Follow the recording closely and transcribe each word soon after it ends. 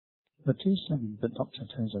The two sermons that Dr.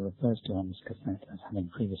 Tozer refers to on this cassette as having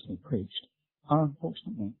previously preached are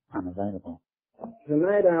unfortunately unavailable.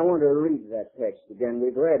 Tonight I want to read that text again.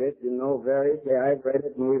 We've read it, variously. I've read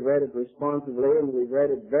it, and we've read it responsively, and we've read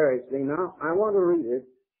it variously. Now, I want to read it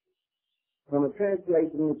from a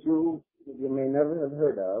translation that you may never have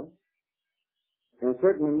heard of, and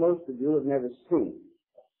certainly most of you have never seen.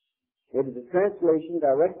 It is a translation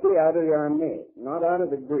directly out of the Aramaic, not out of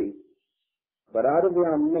the Greek, but out of the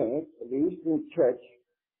Aramaic of the Eastern Church,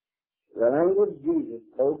 the language Jesus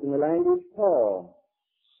spoke and the language Paul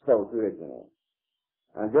spoke originally.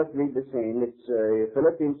 I'll just read the same. It's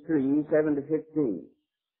Philippians 3, 7 to 15.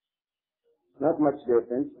 Not much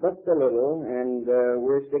difference, but a little, and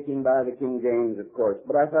we're sticking by the King James, of course,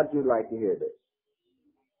 but I thought you'd like to hear this.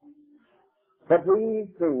 But these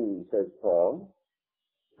things, says Paul,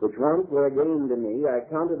 which once were a gain to me, I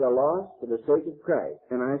counted a loss for the sake of Christ,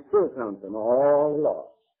 and I still count them all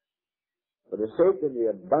loss, for the sake of the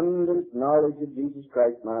abundant knowledge of Jesus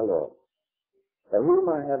Christ my Lord, for whom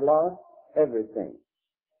I have lost everything.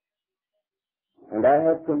 And I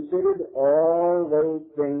have considered all those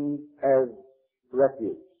things as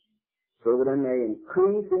refuge, so that I may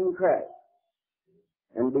increase in Christ,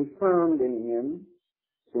 and be found in him,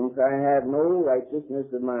 since I have no righteousness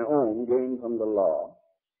of my own gained from the law,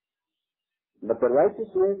 but the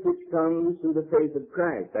righteousness which comes through the faith of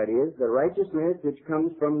Christ, that is, the righteousness which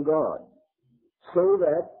comes from God, so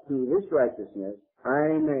that through this righteousness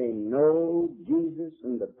I may know Jesus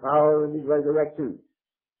and the power of his resurrection,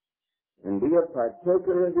 and be a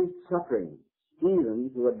partaker of his suffering,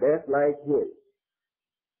 even to a death like his,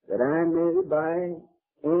 that I may by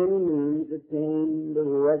any means attain the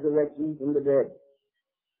resurrection from the dead.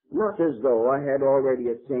 Not as though I had already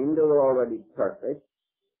attained or were already perfect,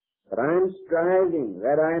 but I am striving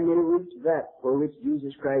that I may reach that for which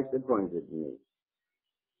Jesus Christ appointed me.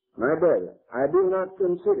 My brethren, I do not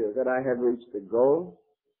consider that I have reached the goal,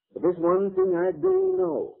 but this one thing I do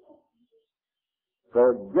know.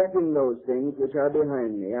 Forgetting those things which are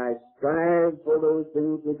behind me, I strive for those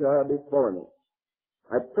things which are before me.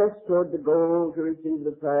 I press toward the goal to receive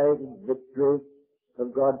the prize of victory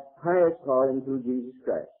of God's highest calling through Jesus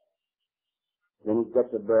Christ. Then he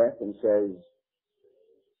gets a breath and says,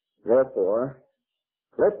 therefore,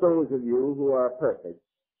 let those of you who are perfect,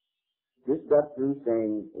 just got through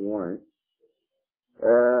saying weren't,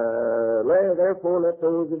 therefore let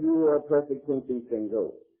those of you who are perfect think these things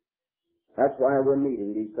over. That's why we're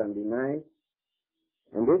meeting these Sunday nights.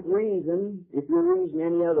 And this reason, if you reason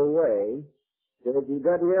any other way, that if you've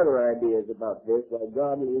got any other ideas about this, why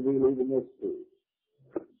God will reveal even this to you.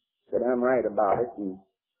 That I'm right about it, and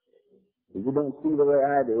if you don't see the way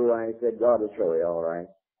I do, I said God will show you all right.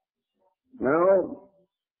 Now,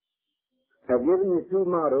 I've given you two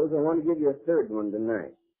mottos. I want to give you a third one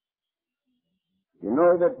tonight. You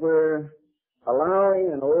know that we're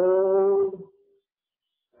allowing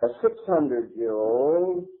a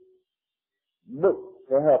 600-year-old book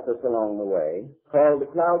to help us along the way, called The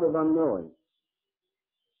Cloud of Unknowing.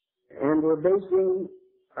 And we're basing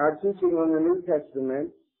our teaching on the New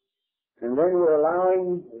Testament, and then we're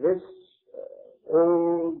allowing this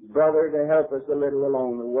old brother to help us a little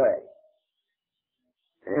along the way.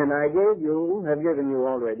 And I have given you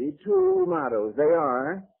already two mottos. They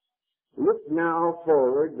are, look now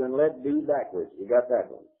forward and let be backwards. You got that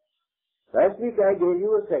one. Last week I gave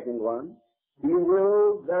you a second one. You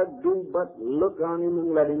will do but look on him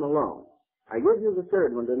and let him alone. I give you the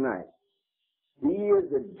third one tonight. He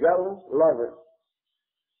is a jealous lover,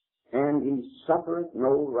 and he suffereth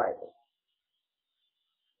no rival.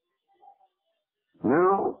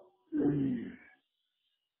 Now,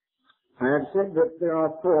 I have said that there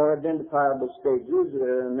are 4 identifiable stages.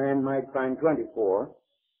 A man might find 24.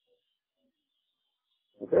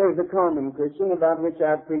 There is a common Christian about which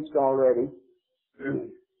I've preached already.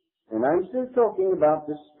 And I'm still talking about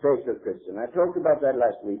the special Christian. I talked about that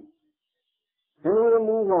last week. And we'll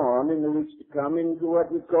move on in the weeks to come into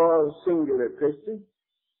what we call singular Christian.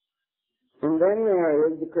 And then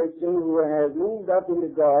there is the Christian who has moved up into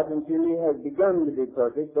God until he has begun to be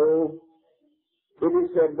perfect, though it is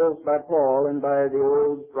said both by Paul and by the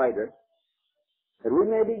old writer that we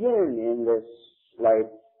may begin in this life,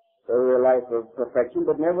 a life of perfection,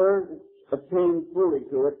 but never attain fully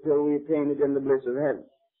to it till we attain it in the bliss of heaven.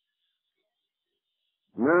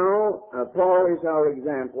 Now, Paul is our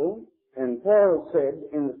example, and Paul said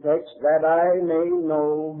in the text, that I may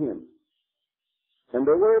know him. And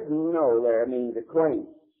the word know there means acquaint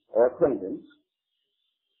or acquaintance,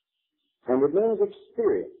 and it means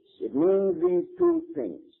experience. It means these two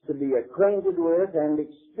things, to be acquainted with and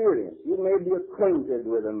experience. You may be acquainted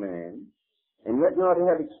with a man, and yet not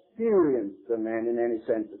have experienced the man in any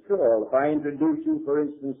sense at all. If I introduce you, for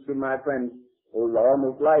instance, to my friend,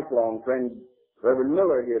 almost lifelong friend, Reverend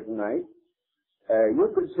Miller here tonight,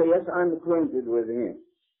 you could say, yes, I'm acquainted with him.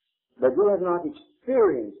 But you have not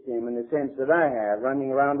experienced him in the sense that I have,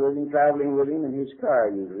 running around with him, traveling with him in his car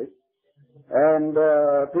usually, and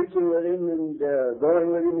preaching with him and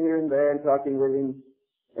going with him here and there and talking with him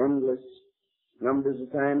endless numbers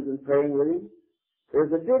of times and praying with him.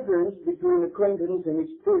 There's a difference between acquaintance and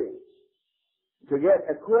experience. To get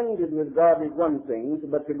acquainted with God is one thing,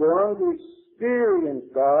 but to go on to experience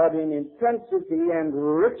God in intensity and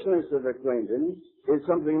richness of acquaintance is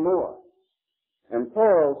something more. And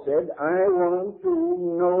Paul said, I want to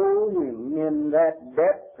know him in that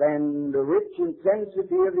depth and the rich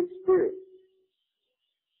intensity of experience.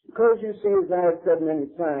 Because you see, as I have said many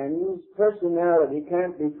times, personality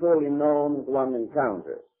can't be fully known at one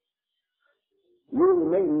encounter. You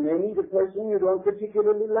may meet a person you don't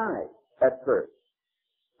particularly like at first.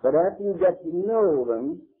 But after you get to know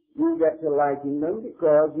them, you get to liking them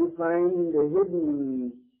because you find the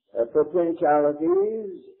hidden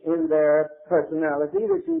potentialities in their personality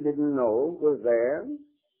that you didn't know was there.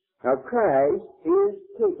 Now, Christ is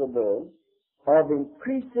capable of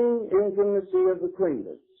increasing intimacy of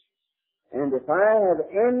acquaintance. And if I have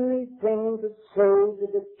anything to say to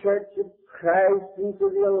the Church of Christ and to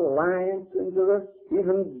the Alliance and to the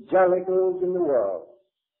Evangelicals in the world,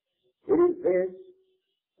 it is this,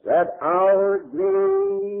 that our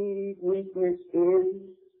great weakness is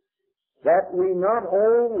that we not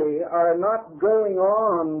only are not going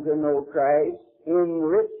on to know Christ in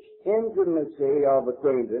rich intimacy of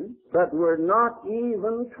acquaintance, but we're not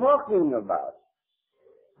even talking about it.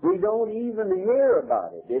 We don't even hear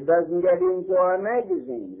about it. It doesn't get into our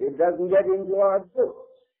magazines. It doesn't get into our books.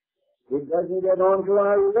 It doesn't get onto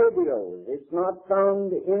our radios. It's not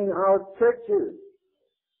found in our churches.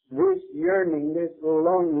 This yearning, this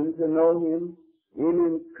longing to know him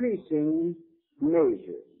in increasing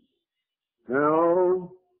measure.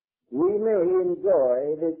 Now, we may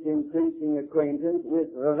enjoy this increasing acquaintance with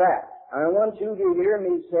that. I want you to hear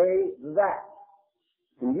me say that.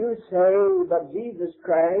 And you say, but Jesus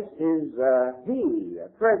Christ is he, a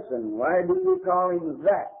person. Why do you call him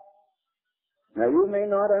that? Now, you may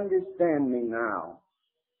not understand me now.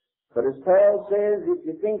 But as Paul says, if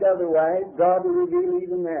you think otherwise, God will reveal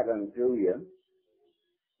even that unto you.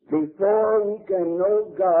 Before we can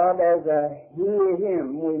know God as a he,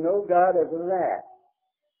 him, we know God as a that.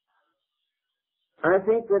 I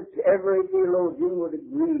think that every theologian would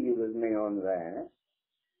agree with me on that.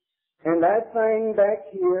 And I find back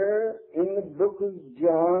here in the book of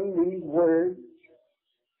John these words.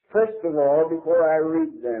 First of all, before I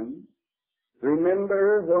read them,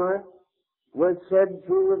 remember what was said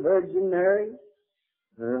to the Virgin Mary?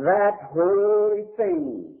 That holy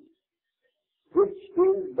thing which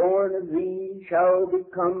is born of thee shall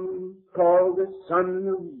become called the Son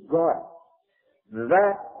of God.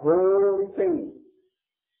 That holy thing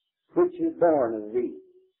which is born of thee.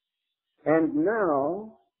 And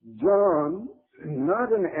now, John,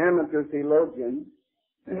 not an amateur theologian,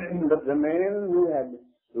 but the man who had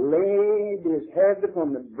laid his head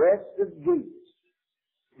upon the breast of Jesus,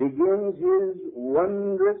 begins his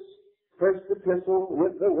wondrous first epistle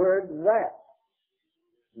with the word that.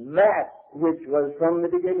 That which was from the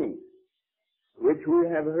beginning, which we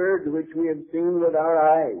have heard, which we have seen with our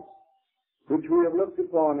eyes, which we have looked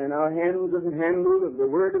upon, and our hands have handled of the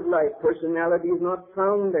word of life. Personality is not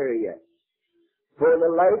found there yet. For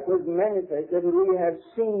the life was manifested, and we have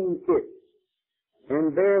seen it,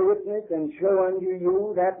 and bear witness and show unto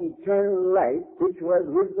you that eternal life which was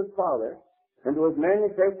with the Father, and was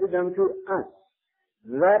manifested unto us.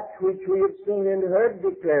 That which we have seen and heard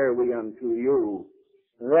declare we unto you,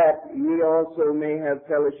 that ye also may have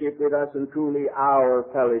fellowship with us, and truly our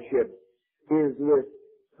fellowship is with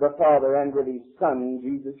the Father and with his Son,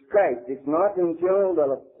 Jesus Christ. It's not until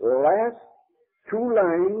the last two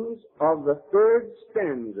lines of the third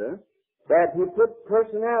stanza that he put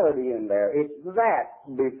personality in there. It's that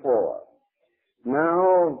before.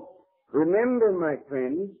 Now, remember, my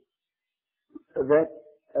friends, that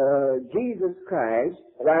Jesus Christ,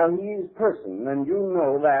 while he is person, and you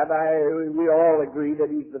know that, we all agree that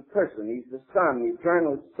he's the person, he's the Son, the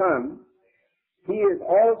eternal Son, he is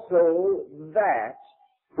also that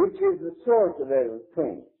which is the source of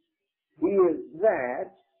everything. He is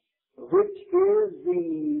that which is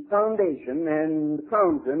the foundation and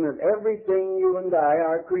fountain of everything you and I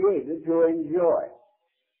are created to enjoy.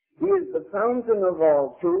 He is the fountain of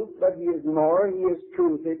all truth, but he is more, he is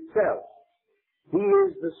truth itself. He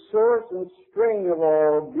is the source and spring of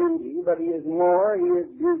all beauty, but he is more, he is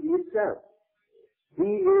beauty itself. He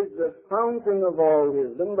is the fountain of all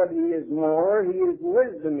wisdom, but he is more. He is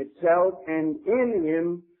wisdom itself, and in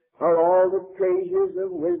him are all the treasures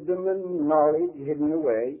of wisdom and knowledge hidden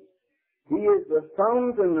away. He is the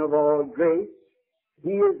fountain of all grace.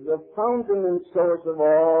 He is the fountain and source of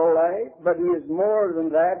all life, but he is more than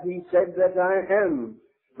that. He said that I am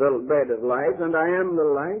the bread of life, and I am the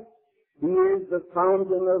life. He is the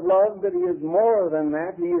fountain of love, but he is more than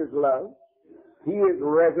that. He is love. He is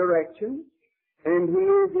resurrection, and he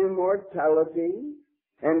is immortality,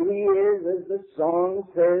 and he is, as the song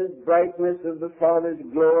says, brightness of the Father's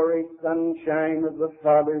glory, sunshine of the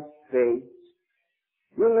Father's face.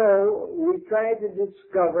 You know, we try to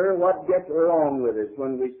discover what gets wrong with us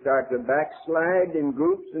when we start to backslide in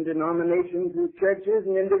groups and denominations and churches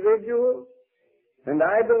and individuals. And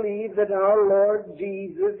I believe that our Lord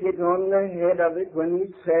Jesus hit on the head of it when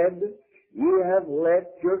he said, "You have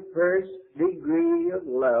left your first degree of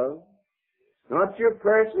love." Not your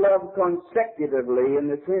first love consecutively in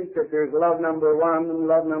the sense that there's love number 1 and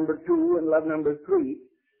love number 2 and love number 3,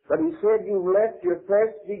 but he said you've left your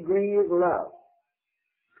first degree of love.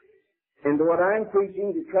 And what I'm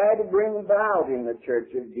preaching to try to bring about in the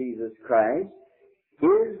Church of Jesus Christ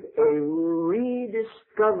is a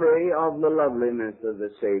rediscovery of the loveliness of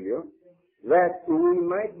the Savior, that we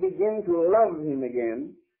might begin to love him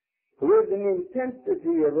again with an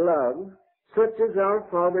intensity of love such as our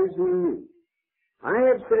fathers knew. I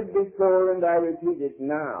have said before, and I repeat it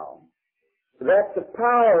now, that the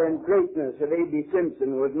power and greatness of A.B.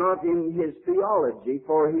 Simpson was not in his theology,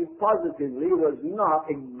 for he positively was not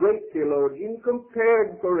a great theologian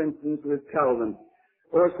compared, for instance, with Calvin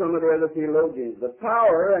or some of the other theologians. The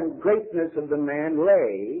power and greatness of the man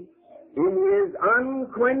lay in his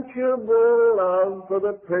unquenchable love for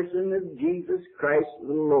the person of Jesus Christ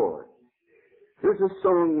the Lord. There's a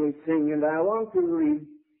song we sing, and I want to read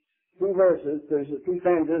 2 verses. There's 2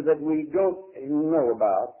 stanzas that we don't know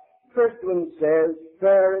about. First one says,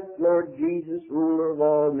 "Fairest Lord Jesus, ruler of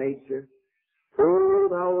all nature, O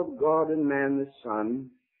thou of God and man the Son,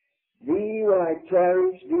 thee will I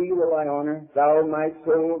cherish, thee will I honor, thou my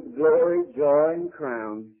soul's glory, joy, and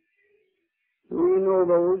crown." We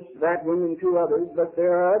know that one and 2 others, but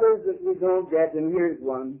there are others that we don't get, and here's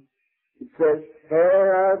one. It says,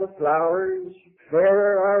 "Fair are the flowers,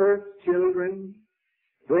 fairer are earth's children,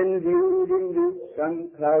 when viewed in this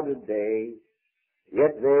unclouded day.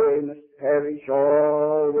 Yet they must perish,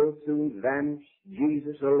 all will soon vanish,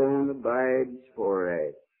 Jesus alone abides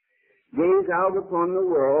forever." Gaze out upon the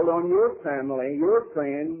world, on your family, your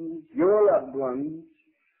friends, your loved ones,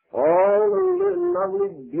 all the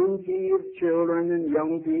lovely beauty of children and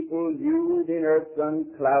young people viewed in earth's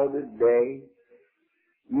unclouded day.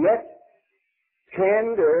 Yet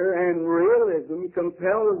candor and realism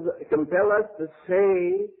compel us to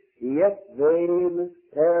say, "Yet they must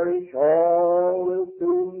perish, all will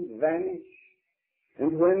soon vanish.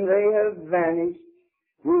 And when they have vanished,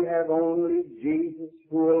 we have only Jesus,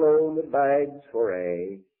 who alone abides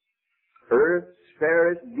forever. Earth's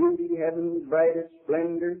fairest beauty, heaven's brightest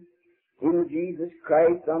splendor, in Jesus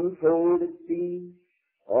Christ unfolded see.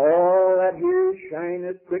 All that here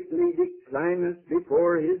shineth quickly declineth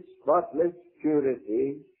before his spotless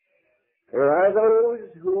purity." There are those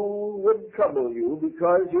who would trouble you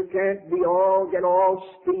because you can't get all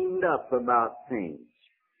steamed up about things.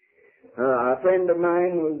 A friend of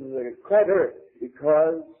mine was quite hurt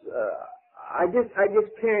because I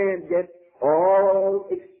just can't get all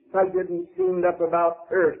excited and steamed up about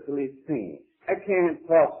earthly things. I can't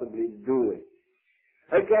possibly do it.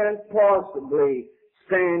 I can't possibly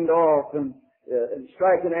stand off and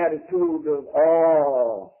strike an attitude of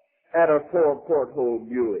awe at a 4-porthole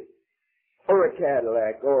Buick, or a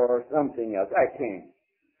Cadillac, or something else. I can't.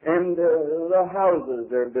 And the houses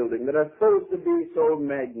they're building that are supposed to be so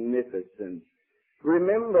magnificent.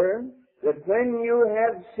 Remember that when you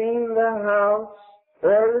have seen the house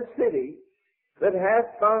or the city that has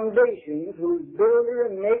foundations whose builder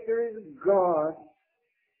and maker is God,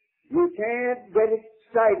 you can't get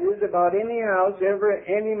excited about any house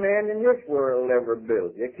any man in this world ever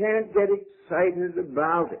built. You can't get excited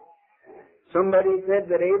about it. Somebody said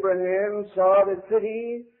that Abraham saw the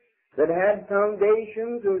city that had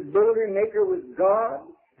foundations whose builder and maker was God,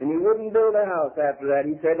 and he wouldn't build a house after that.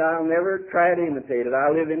 He said, "I'll never try to imitate it.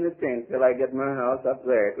 I'll live in the tent till I get my house up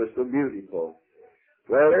there. It was so beautiful."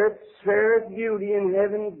 Well, earth's fairest beauty and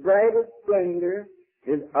heaven's brightest splendor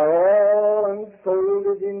are all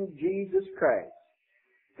unfolded in Jesus Christ.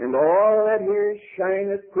 And all that here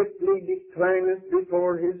shineth quickly declineth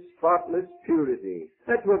before his spotless purity.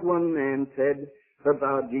 That's what one man said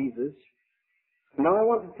about Jesus. Now I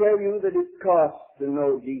want to tell you that it costs to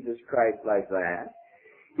know Jesus Christ like that.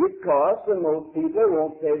 It costs, and most people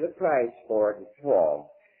won't pay the price for it at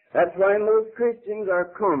all. That's why most Christians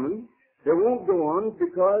are common. They won't go on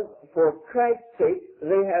because, for Christ's sake,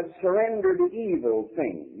 they have surrendered to evil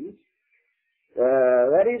things.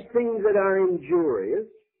 That is, things that are injurious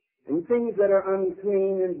and things that are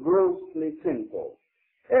unclean and grossly sinful.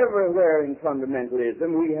 Everywhere in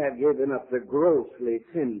fundamentalism we have given up the grossly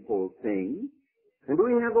sinful things, and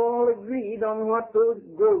we have all agreed on what those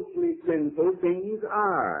grossly sinful things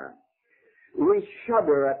are. We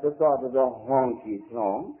shudder at the thought of the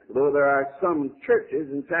honky-tonk, though there are some churches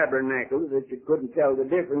and tabernacles that you couldn't tell the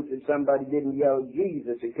difference if somebody didn't yell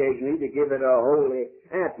Jesus occasionally to give it a holy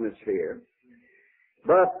atmosphere.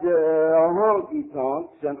 But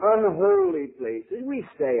honky-tonks and unholy places, we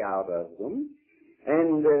stay out of them.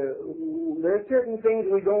 And there are certain things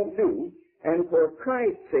we don't do, and for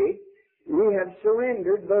Christ's sake, we have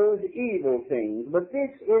surrendered those evil things. But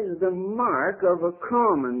this is the mark of a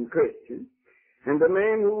common Christian, and the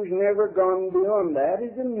man who's never gone beyond that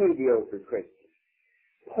is a mediocre Christian.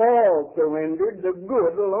 Paul surrendered the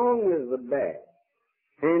good along with the bad.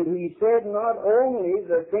 And he said, not only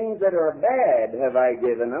the things that are bad have I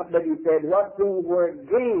given up, but he said, what things were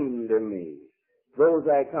gain to me, those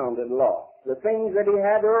I counted loss. The things that he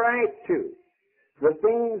had a right to, the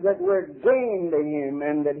things that were gain to him,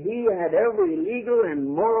 and that he had every legal and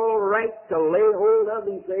moral right to lay hold of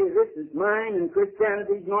and say, this is mine, and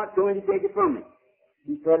Christianity is not going to take it from me.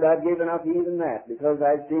 He said, I've given up even that, because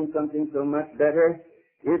I've seen something so much better.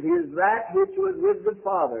 It is that which was with the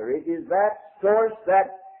Father. It is that source, that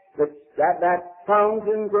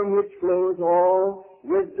fountain from which flows all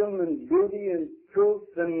wisdom and beauty and truth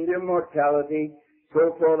and immortality.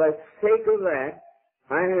 So for the sake of that,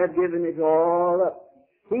 I have given it all up.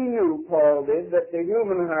 He knew, Paul did, that the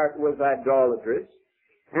human heart was idolatrous,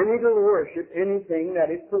 and it'll worship anything that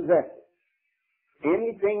it possesses.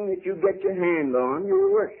 Anything that you get your hand on,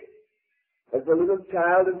 you'll worship. As a little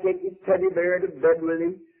child will take his teddy bear to bed with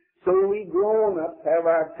him, so we grown-ups have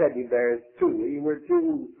our teddy bears too. We were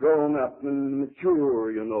too grown-up and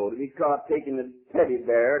mature, you know, to be caught taking a teddy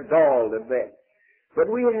bear doll to bed. But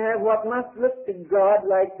we have what must look to God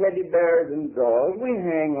like teddy bears and dolls. We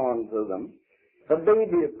hang on to them. A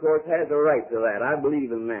baby, of course, has a right to that. I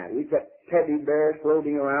believe in that. We kept teddy bears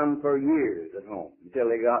floating around for years at home until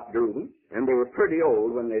they got drooping, and they were pretty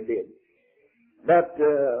old when they did. But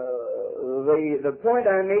the point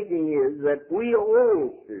I'm making is that we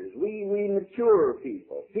oldsters, we mature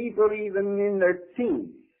people even in their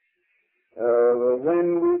teens,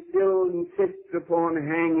 when we still insist upon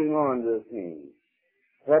hanging on to things.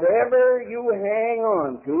 Whatever you hang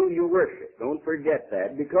on to, you worship. Don't forget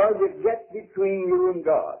that, because it gets between you and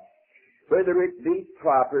God. Whether it be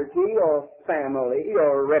property or family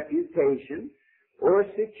or reputation or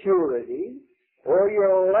security or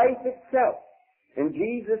your life itself. And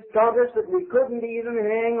Jesus taught us that we couldn't even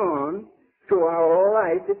hang on to our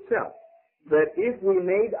life itself. That if we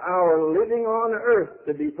made our living on earth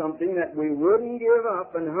to be something that we wouldn't give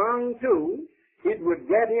up and hung to, it would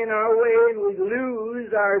get in our way and we'd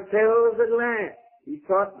lose ourselves at last. He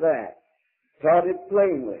taught that. Taught it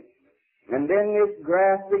plainly. And then this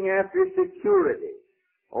grasping after security.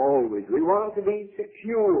 Always. We want to be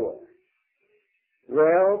secure.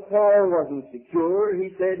 Well, Paul wasn't secure. He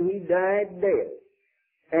said he died dead.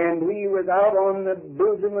 And he was out on the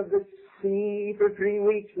bosom of the sea for 3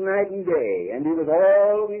 weeks, night and day. And he was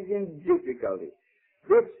always in difficulty.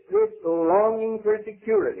 This longing for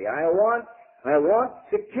security. I want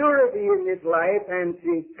security in this life and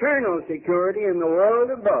eternal security in the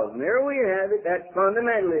world above. And there we have it. That's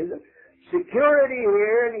fundamentalism. Security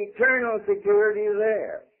here and eternal security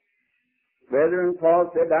there. Brethren,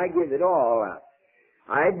 Paul said, I give it all up.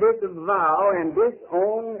 I disavow and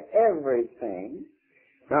disown everything.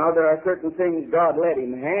 Now, there are certain things God let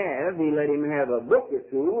him have. He let him have a book or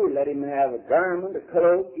two. He let him have a garment, a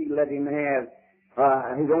cloak. He let him have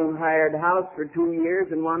his own hired house for 2 years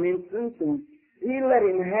in one instance. And he let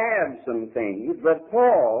him have some things. But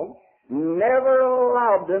Paul never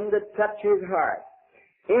allowed them to touch his heart.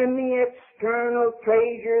 Any external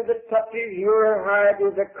treasure that touches your heart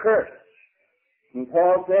is a curse. And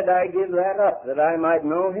Paul said, I give that up, that I might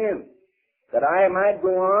know him, that I might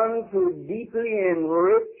go on to deeply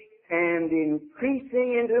enrich and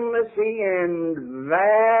increasing intimacy and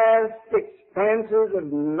vast expanses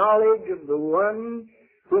of knowledge of the one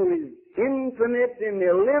who is infinite and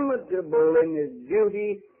illimitable in his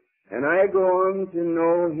beauty, and I go on to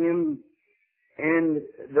know him, and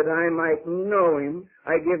that I might know him,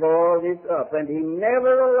 I give all this up. And he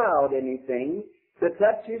never allowed anything to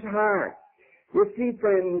touch his heart. You see,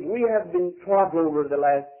 friends, we have been taught over the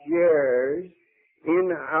last years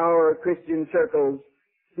in our Christian circles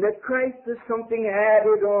that Christ is something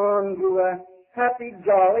added on to a happy,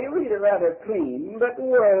 jolly, really rather clean, but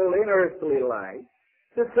worldly and earthly life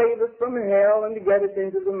to save us from hell and to get us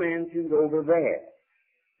into the mansions over there.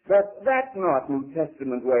 But that's not New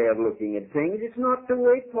Testament way of looking at things. It's not the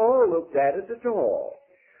way Paul looked at it at all.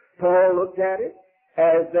 Paul looked at it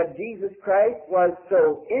as that Jesus Christ was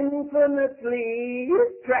so infinitely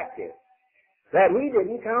attractive that he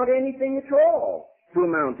didn't count anything at all to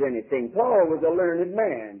amount to anything. Paul was a learned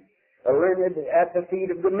man, a learned at the feet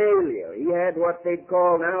of Gamaliel. He had what they'd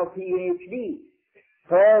call now Ph.D.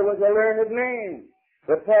 Paul was a learned man.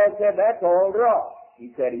 But Paul said, that's all dross. He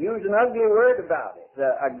said, he used an ugly word about it,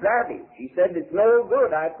 a garbage. He said, it's no good.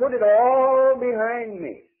 I put it all behind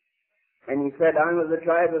me. And he said, I'm of the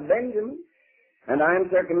tribe of Benjamin, and I'm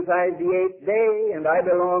circumcised the 8th day, and I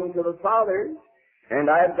belong to the fathers, and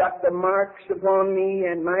I've got the marks upon me,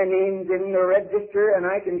 and my name's in the register, and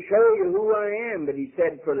I can show you who I am. But he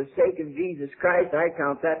said, for the sake of Jesus Christ, I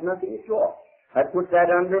count that nothing at all. I put that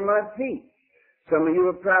under my feet. Some of you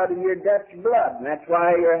are proud of your Dutch blood, and that's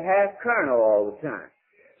why you're half carnal all the time.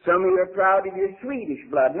 Some of you are proud of your Swedish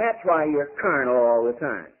blood, and that's why you're carnal all the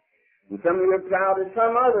time. And some of you are proud of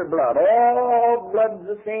some other blood. All blood's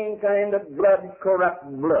the same kind of blood, corrupt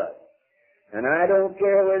blood. And I don't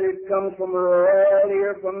care whether it comes from a royalty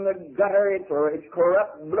or from the gutter, it's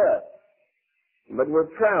corrupt blood. But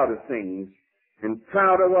we're proud of things, and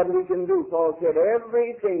proud of what we can do. Paul said,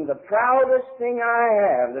 everything, the proudest thing I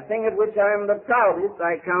have, the thing at which I'm the proudest,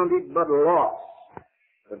 I count it but loss.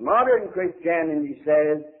 But modern Christianity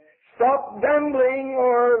says, stop gambling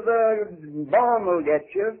or the bomb will get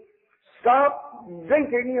you. Stop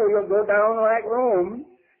drinking or you'll go down like Rome.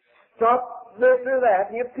 Stop this or that.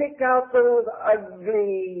 And you pick out those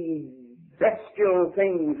ugly, bestial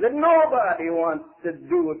things that nobody wants to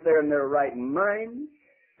do if they're in their right mind.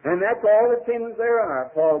 And that's all the sins there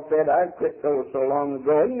are. Paul said, I've quit those so long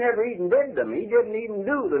ago. He never even did them. He didn't even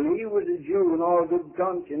do them. He was a Jew in all good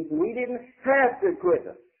conscience, and he didn't have to quit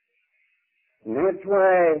them. And that's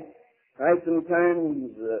why I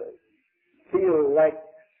sometimes feel like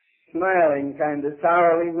smiling kind of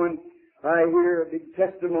sourly when I hear a big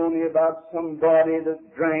testimony about somebody that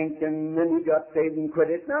drank and then he got saved and quit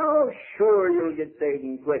it. No, sure, you'll get saved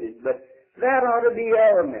and quit it, but that ought to be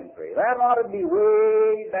elementary. That ought to be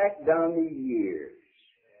way back down the years.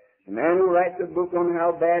 The man who writes a book on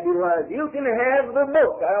how bad he was, you can have the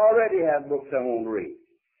book. I already have books I won't read.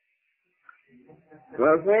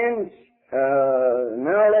 Well, friends,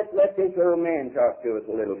 now let this old man talk to us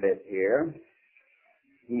a little bit here.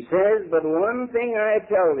 He says, but one thing I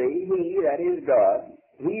tell thee, he, that is God,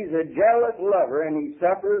 he's a jealous lover and he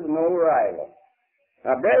suffers no rival.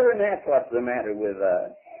 Now, brethren, that's what's the matter with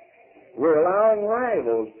us. We're allowing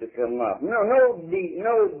rivals to come up. No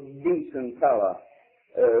decent fella,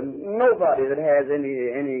 nobody that has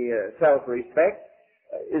any self-respect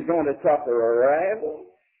is going to suffer a rival.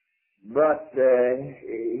 But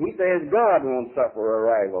he says God won't suffer a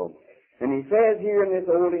rival. And he says here in this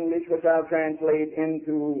Old English, which I'll translate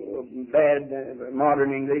into bad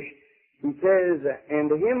modern English, he says,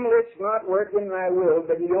 and him list not work in thy will,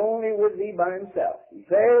 but he only would be by himself. He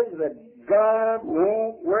says that God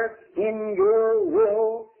won't work in your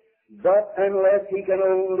will, but unless he can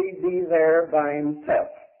only be there by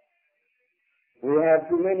himself. We have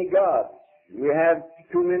too many gods. We have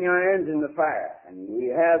too many irons in the fire, and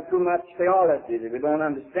we have too much theology that we don't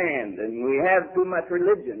understand, and we have too much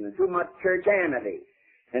religion, and too much churchianity,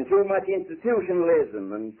 and too much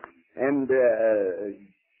institutionalism, and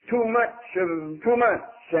too much,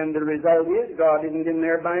 and the result is God isn't in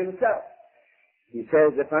there by himself. He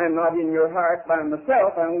says, if I'm not in your heart by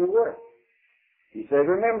myself, I won't work. He says,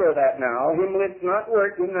 remember that now, him lets not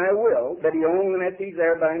work in thy will, but he only lets he's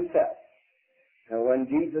there by himself. Now, when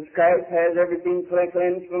Jesus Christ has everything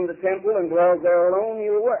cleansed from the temple and dwells there alone,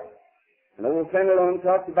 he'll work. And old Fenelon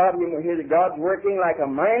talks about him where God's working like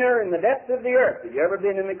a miner in the depths of the earth. Have you ever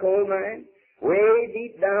been in a coal mine? Way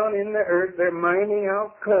deep down in the earth, they're mining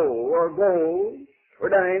out coal or gold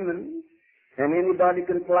or diamonds. And anybody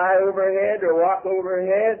can fly overhead or walk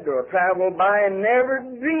overhead or travel by and never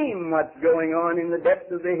dream what's going on in the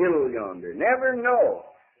depths of the hill yonder. Never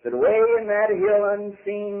know that way in that hill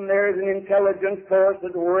unseen there's an intelligent force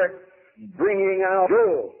at work bringing out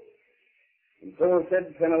gold. And so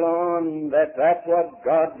said Fenelon that that's what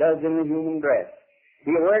God does in the human breast.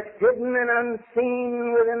 He works hidden and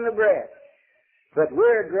unseen within the breast. But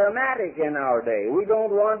we're dramatic in our day. We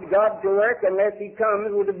don't want God to work unless he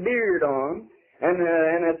comes with a beard on and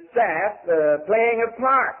a staff playing a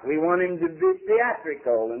part. We want him to be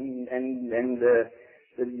theatrical and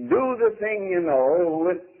do the thing,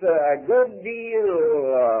 with a good deal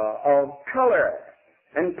of color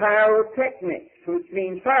and pyrotechnics, which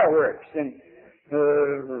means fireworks in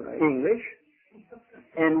English.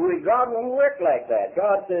 And God won't work like that.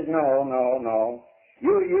 God says, no.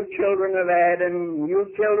 You children of Adam, you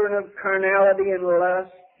children of carnality and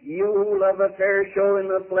lust, you who love a fair show in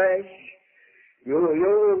the flesh, you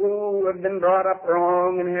who have been brought up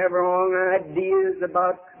wrong and have wrong ideas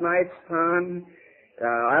about tonight's fun,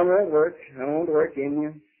 I won't work in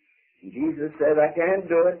you. Jesus said, I can't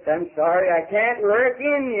do it. I'm sorry, I can't work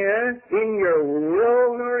in you, in your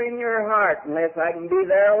will nor in your heart, unless I can be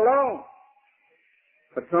there alone.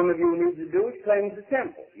 What some of you need to do is cleanse the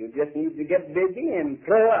temple. You just need to get busy and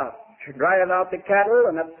drive out the cattle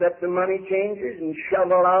and upset the money changers and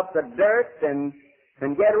shovel out the dirt and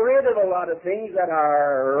get rid of a lot of things that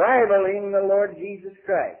are rivaling the Lord Jesus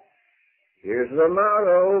Christ. Here's the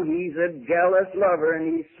motto, He's a jealous lover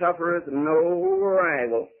and He suffereth no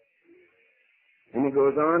rival. And He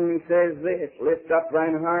goes on and says this, lift up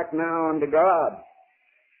thine heart now unto God,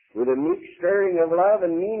 with a meek stirring of love,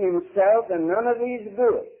 and mean Himself, and none of these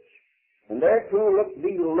goods. And thereto look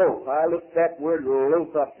thee loath. I looked that word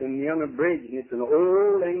loath up in the unabridged, and it's an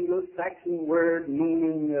old Anglo-Saxon word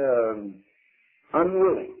meaning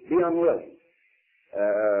unwilling, be unwilling.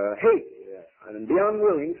 Hate, and be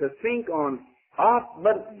unwilling to think on aught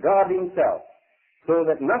but God Himself, so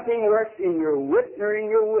that nothing works in your wit nor in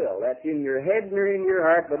your will. That's in your head nor in your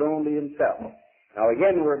heart, but only Himself. Now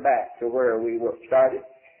again, we're back to where we started.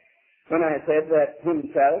 When I said that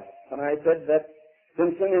Himself, when I said that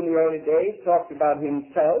Simpson in the early days talked about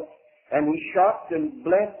himself, and he shocked and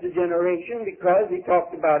blessed the generation because he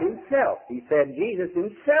talked about Himself. He said Jesus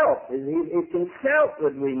Himself, it's Himself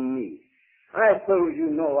that we need. I suppose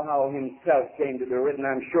you know how Himself came to be written.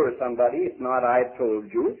 I'm sure somebody, if not I've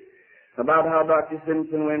told you, about how Dr.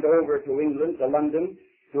 Simpson went over to England, to London,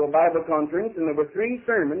 to a Bible conference, and there were 3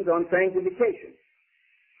 sermons on sanctification.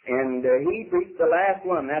 And he preached the last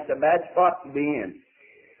one. That's a bad spot to be in.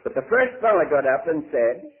 But the first fellow got up and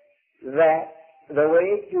said that the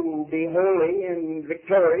way to be holy and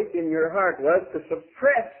victorious in your heart was to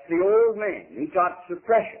suppress the old man. He taught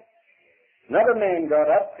suppression. Another man got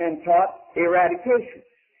up and taught eradication.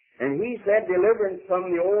 And he said deliverance from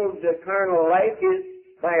the old carnal life is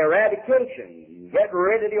by eradication. Get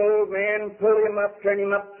rid of the old man, pull him up, turn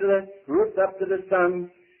him up to the roots, up to the sun,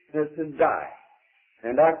 to die.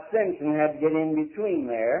 And Dr. Simpson had to get in between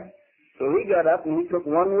there. So he got up and he took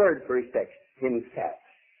one word for his text, Himself.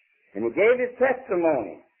 And he gave his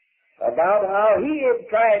testimony about how he had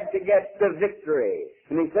tried to get the victory.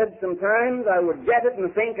 And he said, sometimes I would get it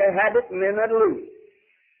and think I had it, and then I'd lose.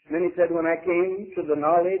 And then he said, when I came to the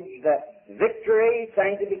knowledge that victory,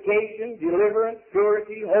 sanctification, deliverance,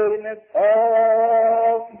 purity, holiness,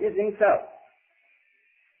 all is Himself.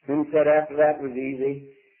 And he said, after that was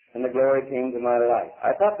easy, and the glory came to my life.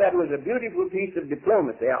 I thought that was a beautiful piece of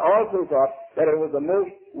diplomacy. I also thought that it was the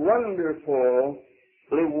most wonderfully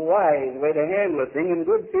wise way to handle a thing and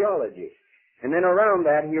good theology. And then around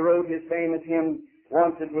that, he wrote his famous hymn,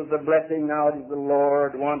 once it was the blessing, now it is the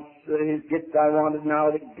Lord. Once His gifts I wanted,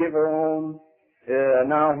 now the giver on.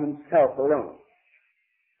 Now Himself alone.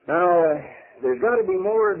 Now, there's got to be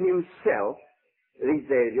more of Himself these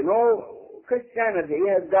days. Christianity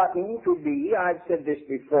has gotten to be, I've said this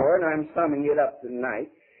before, and I'm summing it up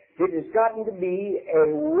tonight, it has gotten to be a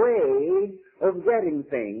way of getting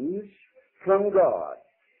things from God.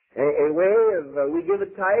 A way of, we give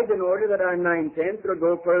a tithe in order that our 9/10 will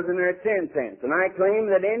go further than our 10 cents. And I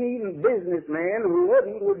claim that any businessman who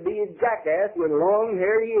wouldn't would be a jackass with long,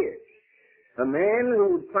 hairy ears. A man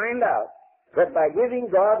who would find out that by giving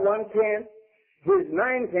God 1/10, his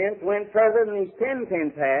 9/10 went further than his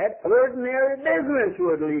 10/10 had. Ordinary business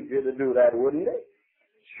would lead you to do that, wouldn't it?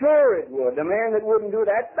 Sure it would. A man that wouldn't do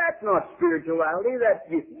that, that's not spirituality, that's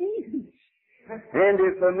just business. And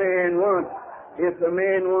if a man wants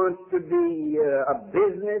to be a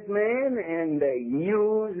businessman and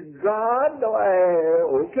use God,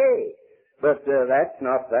 okay. But that's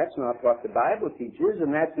not what the Bible teaches,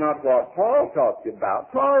 and that's not what Paul talked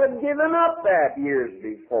about. Paul had given up that years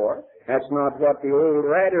before. That's not what the old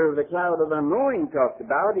writer of the Cloud of Unknowing talked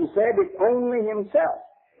about. He said it's only Himself.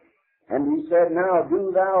 And he said, now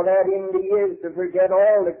do thou that in thee is to forget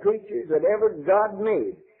all the creatures that ever God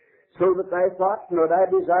made, so that thy thoughts nor thy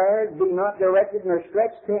desires be not directed nor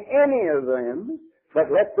stretched to any of them,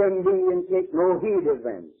 but let them be and take no heed of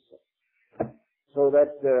them. So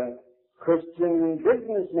that Christian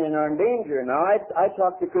businessmen are in danger. Now, I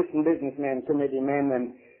talk to Christian businessmen, committee men,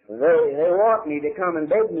 and They want me to come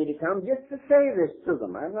and beg me to come just to say this to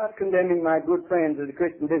them. I'm not condemning my good friends of the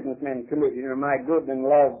Christian Businessmen Committee or my good and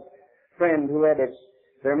loved friend who edits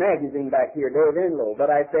their magazine back here, Dave Enlow.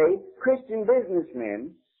 But I say Christian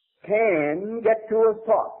businessmen can get to a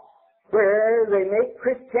spot where they make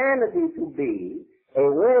Christianity to be a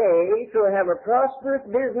way to have a prosperous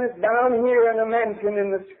business down here and a mansion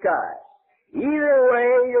in the sky. Either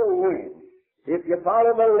way you'll win. If you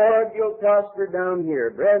follow the Lord, you'll prosper down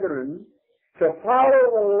here. Brethren, to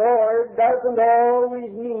follow the Lord doesn't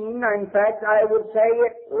always mean, in fact, I would say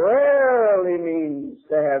it rarely means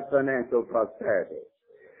to have financial prosperity.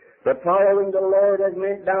 But following the Lord has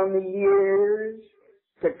meant down the years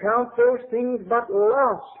to count those things but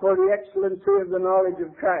loss for the excellency of the knowledge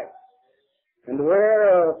of Christ. And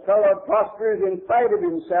where a fellow prospers in spite of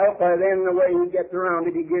himself, then the way he gets around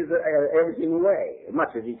it, he gives everything away, as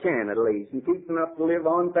much as he can at least, and keeps enough to live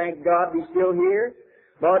on. Thank God he's still here,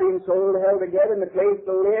 body and soul held together, and a place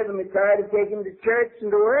to live, and we try to take him to church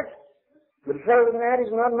and to work. But further than that,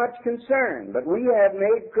 he's not much concern. But we have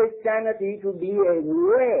made Christianity to be a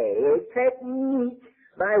way, a technique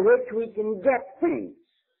by which we can get things.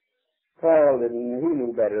 Paul didn't, he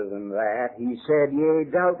knew better than that. He said, yea,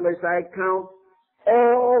 doubtless I count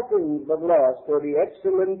all things but loss for the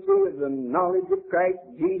excellency of the knowledge of Christ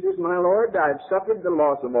Jesus my Lord. I've suffered the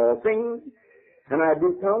loss of all things, and I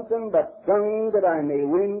do count them but dung that I may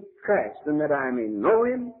win Christ, and that I may know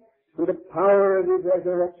him through the power of his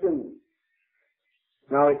resurrection.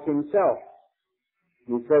 Now it's himself.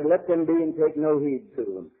 He said, let them be and take no heed to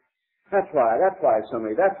them. That's why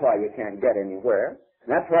you can't get anywhere.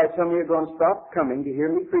 That's why some of you are going to stop coming to hear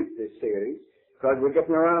me preach this series, because we're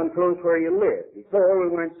getting around close where you live. Before, we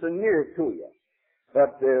weren't so near to you.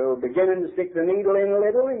 But we're beginning to stick the needle in a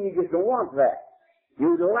little, and you just don't want that.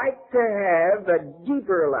 You'd like to have a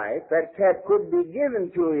deeper life that could be given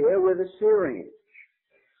to you with a syringe,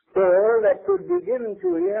 or that could be given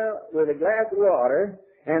to you with a glass of water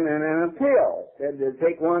and then a pill. Said to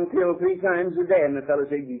take one pill 3 times a day, and the fellow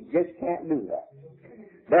said, you just can't do that.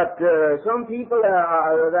 But some people,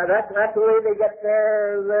 that's the way they get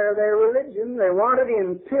their religion. They want it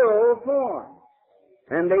in pill form.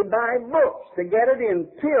 And they buy books to get it in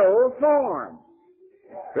pill form.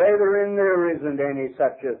 Brethren, there isn't any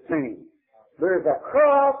such a thing. There's a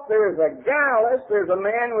cross, there's a gallus, there's a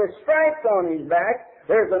man with stripes on his back,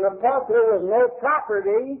 there's an apostle with no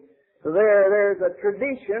property, there's a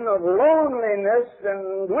tradition of loneliness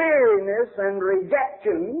and weariness and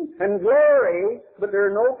rejection and glory, but there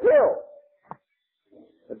are no pills.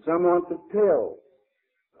 But some want the pill.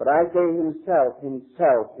 But I say himself.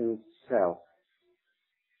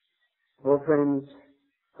 Oh, friends,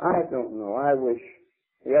 I don't know. I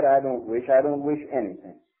don't wish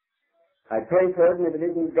anything. I pray for it, and if it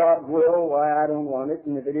isn't God's will, why I don't want it,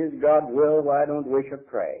 and if it is God's will, why I don't wish or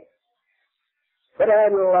pray. But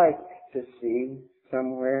I'd like to see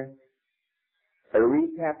somewhere a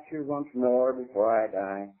recapture once more before I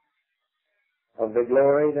die of the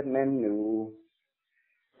glory that men knew,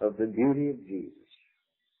 of the beauty of Jesus.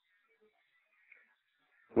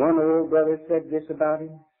 One old brother said this about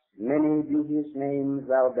him, many beauteous names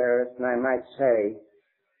thou bearest, and I might say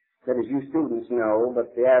that as you students know,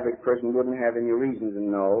 but the average person wouldn't have any reason to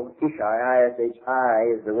know, Ishai,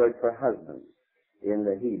 I-S-H-I, is the word for husband in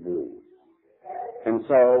the Hebrew. And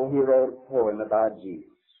so he wrote a poem about Jesus.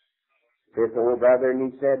 This old brother,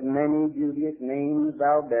 and he said, many beauteous names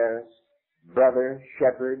thou bearest, brother,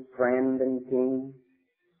 shepherd, friend, and king,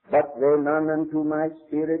 but they none unto my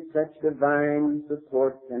spirit such divine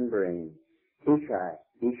support can bring. Ishai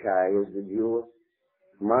is the jewel.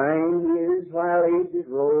 Mine he is while ages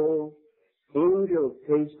roll. Angels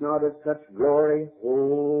taste not of such glory,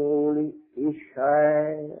 holy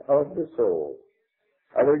Ishai of the soul.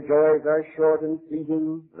 Other joys are short and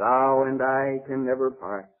fleeting, thou and I can never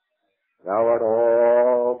part. Thou art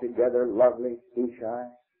altogether lovely, Ishai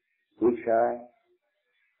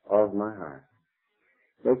of my heart.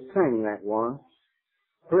 They sang that once.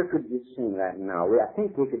 Where could you sing that now? I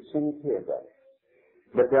think we could sing it here, brother.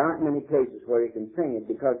 But there aren't many places where you can sing it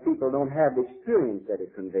because people don't have the experience that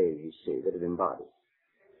it conveys, you see, that it embodies.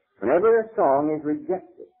 Whenever a song is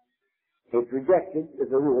rejected, it's rejected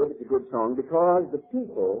as a rule, it's a good song, because the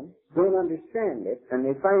people don't understand it and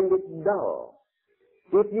they find it dull.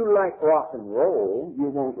 If you like rock and roll, you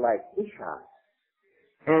won't like Ishai.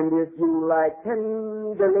 And if you like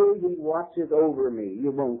tenderly he watches over me,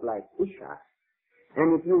 you won't like Ishai.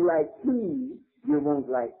 And if you like peace, you won't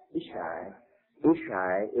like Ishai.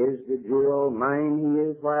 Ishai is the jewel, mine he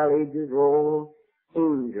is while ages roll.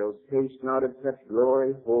 Angels taste not of such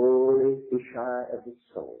glory, holy Ishai of the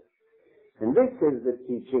soul. And this is the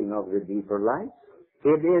teaching of the deeper life.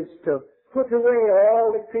 It is to put away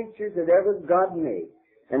all the creatures that ever God made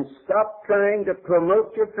and stop trying to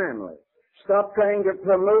promote your family. Stop trying to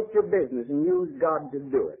promote your business and use God to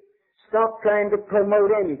do it. Stop trying to promote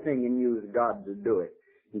anything and use God to do it.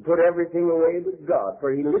 And put everything away with God,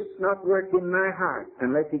 for He lists not work in my heart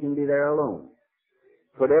unless He can be there alone.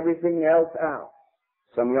 Put everything else out.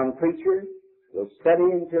 Some young preacher will study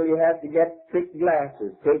until you have to get thick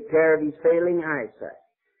glasses, take care of his failing eyesight,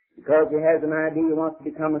 because he has an idea he wants to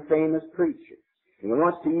become a famous preacher. And he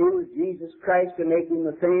wants to use Jesus Christ to make him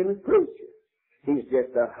a famous preacher. He's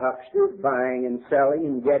just a huckster, buying and selling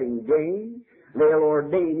and getting gain. They'll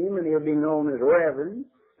ordain him and he'll be known as Reverend.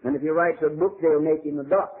 And if he writes a book, they'll make him a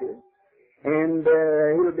doctor. And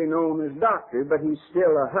he'll be known as doctor, but he's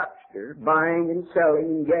still a huckster, buying and selling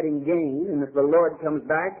and getting gain. And if the Lord comes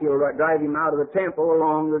back, he'll drive him out of the temple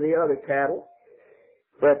along with the other cattle.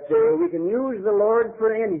 But we can use the Lord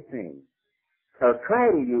for anything, or try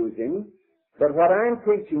to use Him. But what I'm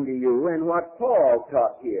preaching to you, and what Paul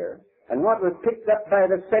taught here, and what was picked up by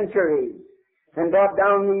the centuries, and brought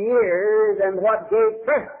down the years, and what gave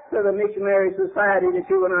birth to the missionary society that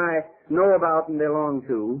you and I know about and belong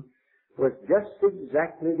to, was just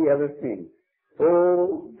exactly the other thing.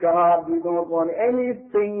 Oh, God, we don't want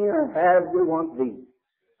anything you have, we want Thee.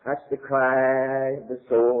 That's the cry of the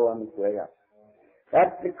soul on its way up.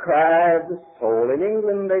 That's the cry of the soul. In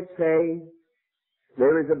England, they say,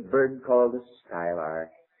 there is a bird called the skylark.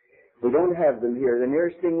 We don't have them here. The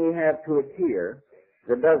nearest thing we have to it here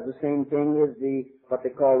that does the same thing is what they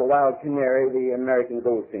call the wild canary, the American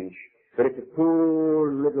goldfinch. But it's a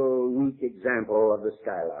poor little weak example of the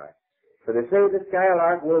skylark. For they say the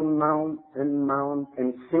skylark will mount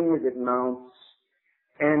and sing as it mounts.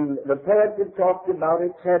 And the poet that talked about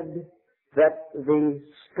it said that the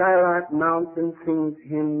skylark mounts and sings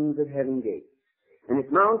hymns at heaven gate. And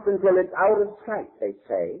it mounts until it's out of sight, they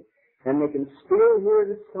say, and they can still hear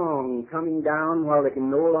the song coming down while they can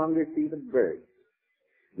no longer see the bird,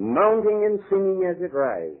 mounting and singing as it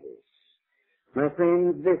rises. My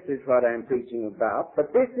friends, this is what I'm preaching about,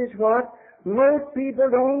 but this is what most people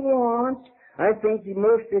don't want. I think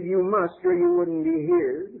most of you must, or you wouldn't be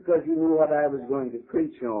here, because you knew what I was going to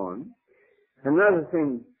preach on. Another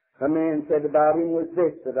thing a man said about him was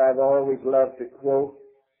this that I've always loved to quote.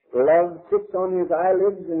 Love sits on his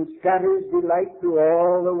eyelids and scatters delight through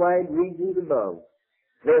all the wide regions above.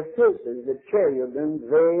 Their faces, the cherubims,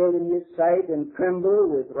 veil in his sight and tremble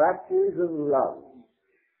with raptures of love.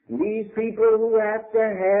 And these people who have to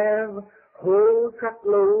have whole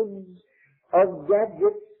truckloads of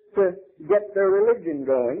gadgets to get their religion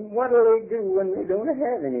going, what do they do when they don't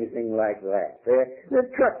have anything like that? The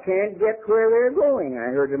truck can't get where they're going.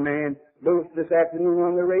 I heard a man boast this afternoon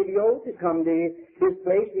on the radio to come to his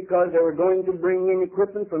place because they were going to bring in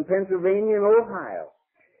equipment from Pennsylvania and Ohio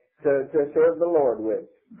to serve the Lord with.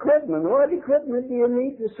 Equipment? What equipment do you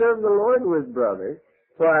need to serve the Lord with, brother?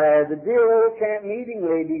 Why, the dear old camp meeting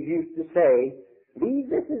ladies used to say,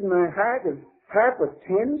 this is my harp of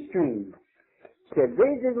 10 strings. Said,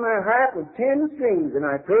 this is my harp of 10 strings, and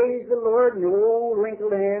I praise the Lord, and the old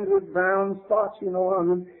wrinkled hands with brown spots, on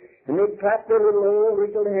them, and they'd clap their little old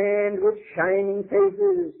wrinkled hands with shining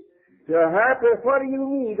faces. The harp, what do you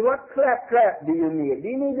need? What clap do you need? Do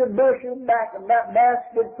you need a bushel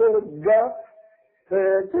basket full of guff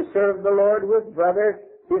to serve the Lord with, brother?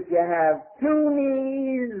 If you have 2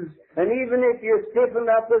 knees, and even if you're stiffened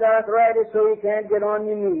up with arthritis so you can't get on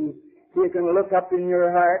your knees, you can look up in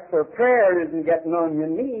your heart, for prayer isn't getting on your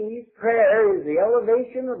knees. Prayer is the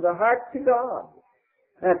elevation of the heart to God.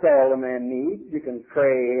 That's all a man needs. You can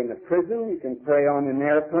pray in a prison, you can pray on an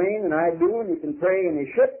airplane, and I do, and you can pray in a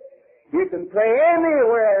ship. You can pray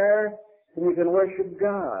anywhere, and you can worship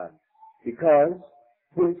God. Because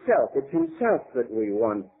it's Himself that we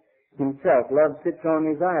want. Himself. Love sits on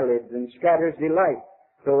His eyelids and scatters delight.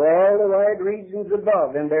 So all the wide regions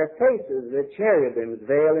above, and their faces, the cherubims,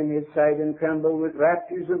 veil in His sight and tremble with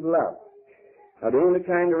raptures of love. Now, the only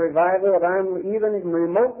kind of revival that I'm even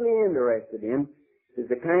remotely interested in is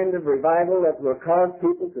the kind of revival that will cause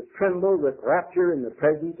people to tremble with rapture in the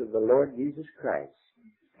presence of the Lord Jesus Christ.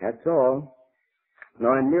 That's all.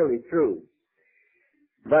 Now, I'm nearly through.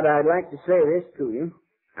 But I'd like to say this to you.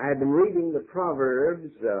 I've been reading the Proverbs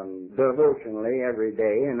devotionally every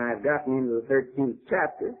day, and I've gotten into the 13th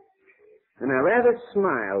chapter. And I rather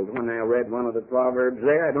smiled when I read one of the Proverbs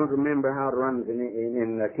there. I don't remember how it runs in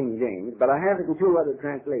King James, but I have it in 2 other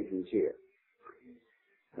translations here.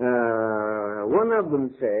 One of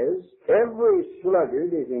them says, every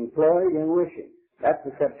sluggard is employed in wishing. That's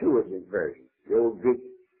the Septuagint version, the old Greek.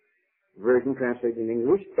 Version translated in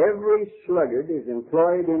English, every sluggard is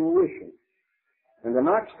employed in wishing. And the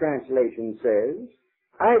Knox translation says,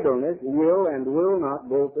 idleness will and will not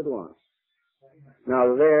both at once.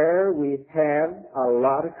 Now there we have a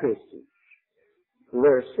lot of Christians.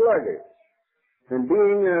 They're sluggards. And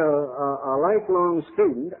being a lifelong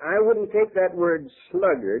student, I wouldn't take that word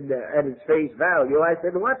sluggard at its face value. I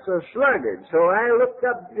said, what's a sluggard? So I looked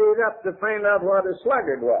it up to find out what a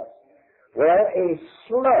sluggard was. Well, a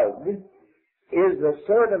slug is a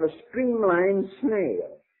sort of a streamlined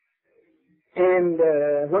snail. And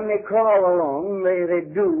when they crawl along,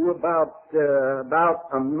 they do about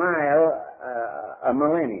a mile a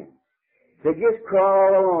millennium. They just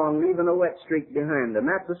crawl along, leaving a wet streak behind them.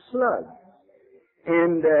 That's a slug.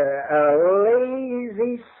 And a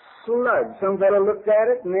lazy slug. Some fellow looked at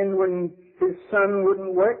it, and then when his son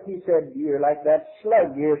wouldn't work, he said, you're like that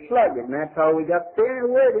slug, you're sluggard. And that's how we got the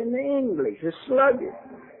word in the English, a sluggard.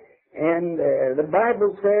 And the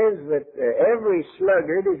Bible says that every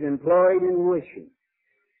sluggard is employed in wishing.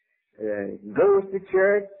 Goes to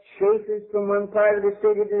church, chases from one part of the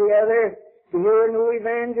city to the other to hear a new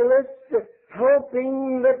evangelist,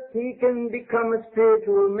 hoping that he can become a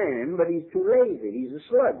spiritual man, but he's too lazy. He's a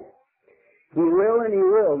sluggard. He will and he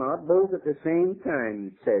will not, both at the same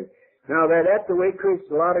time, it says. Now, that's the way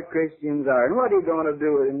a lot of Christians are. And what are you going to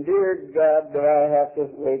do with them? Dear God, do I have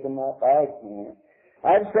to wake them up? I can't.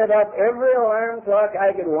 I've set up every alarm clock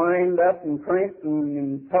I could wind up in print and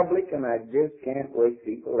in public, and I just can't wake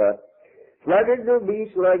people up. Sluggards will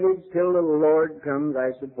be sluggards till the Lord comes,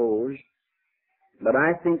 I suppose. But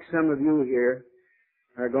I think some of you here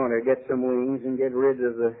are going to get some wings and get rid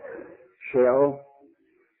of the shell.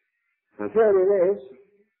 I'll tell you this,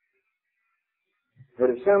 that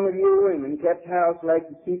if some of you women kept house like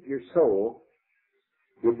you keep your soul,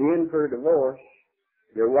 you'd be in for a divorce.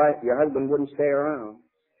 Your husband wouldn't stay around.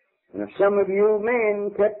 And if some of you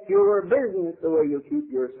men kept your business the way you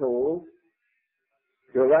keep your soul,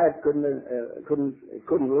 your wife couldn't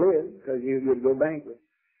live because you'd go bankrupt.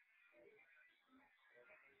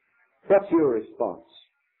 What's your response?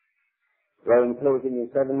 Well, in closing in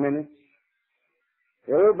 7 minutes,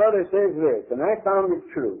 the old brother says this, and I found it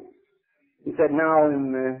true. He said, now,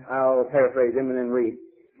 and I'll paraphrase him and then read.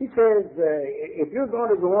 He says, if you're going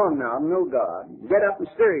to go on now and know God, get up and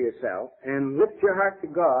stir yourself and lift your heart to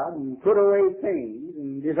God and put away things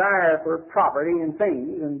and desire for property and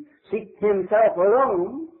things and seek Himself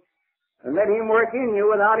alone and let Him work in you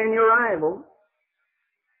without any rival.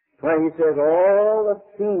 Well, he says, all the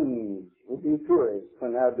things will be yours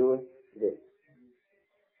when thou doest this.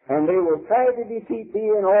 And they will try to defeat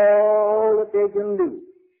thee in all that they can do.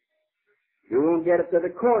 You won't get it to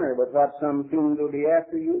the corner with what some fiend will be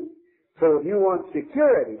after you. So if you want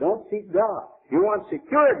security, don't seek God. If you want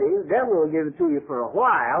security, the devil will give it to you for a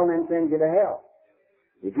while and then send you to hell.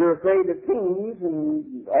 If you're afraid of fiends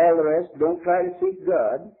and all the rest, don't try to seek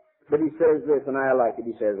God. But he says this, and I like it.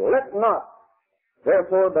 He says, let not,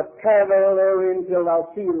 therefore, but travail therein till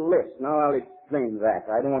thou see list. Now I'll explain that.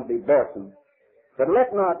 I don't want to be boresome. But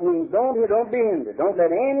let not means don't be hindered. Don't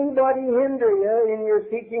let anybody hinder you in your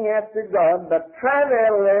seeking after God, but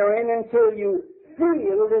travail therein until you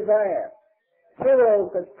feel desire. They were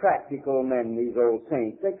all such practical men, these old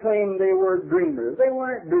saints. They claimed they were dreamers. They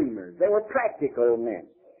weren't dreamers. They were practical men.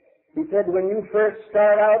 He said when you first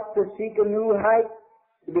start out to seek a new height,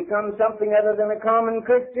 to become something other than a common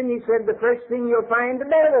Christian, he said the first thing you'll find the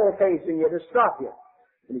devil facing you to stop you.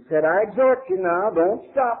 And he said, I exhort you now, don't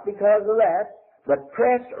stop because of that. But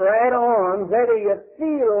press right on whether you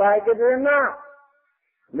feel like it or not.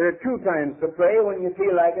 There are 2 times to pray, when you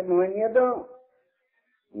feel like it and when you don't.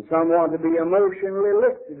 And some want to be emotionally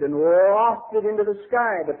lifted and wafted into the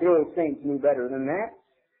sky, but the old saints knew better than that.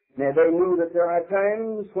 Now they knew that there are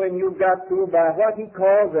times when you've got to, by what he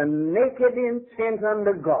calls a naked intent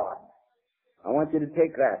unto God. I want you to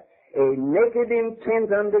take that. A naked intent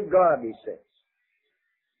unto God, he says.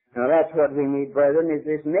 Now that's what we need, brethren, is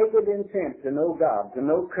this naked intent to know God, to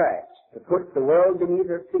know Christ, to put the world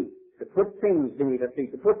beneath our feet, to put things beneath our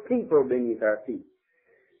feet, to put people beneath our feet,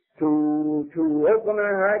 to open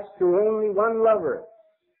our hearts to only one lover,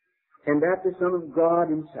 and that's the Son of God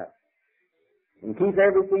Himself, and keep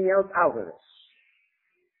everything else out of us.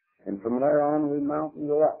 And from there on we mount and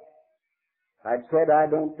go up. I've said I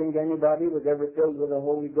don't think anybody was ever filled with the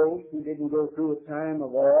Holy Ghost who didn't go through a time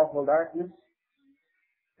of awful darkness.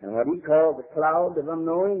 And what he called the cloud of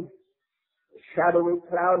unknowing, the shadowy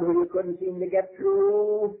cloud where you couldn't seem to get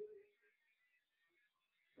through,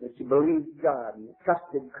 that you believed God and you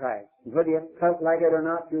trusted Christ. And whether you felt like it or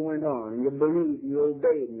not, you went on. And you believed, you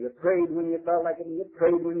obeyed, and you prayed when you felt like it, and you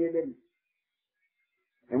prayed when you didn't.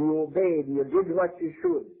 and you obeyed, and you did what you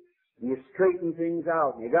should, and you straightened things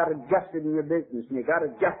out, and you got adjusted in your business, and you got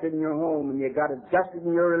adjusted in your home, and you got adjusted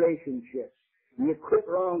in your relationships, and you quit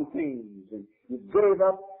wrong things, and you gave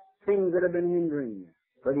up things that have been hindering you,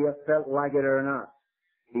 whether you felt like it or not.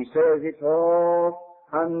 He says it's all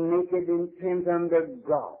a naked intent under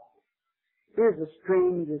God. Here's the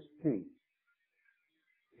strangest thing.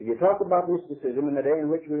 If you talk about mysticism in the day in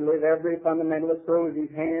which we live, every fundamentalist throws his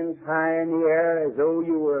hands high in the air as though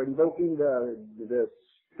you were invoking the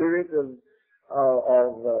spirit of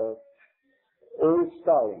old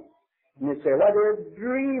Stalin. And they say, well, they're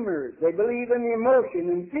dreamers. They believe in emotion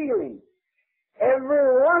and feeling. Every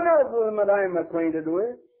one of them that I'm acquainted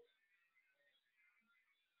with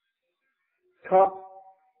taught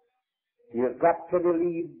you've got to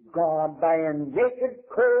believe God by a naked,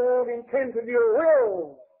 cold intent of your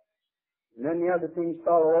will. And then the other things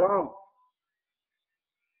follow along.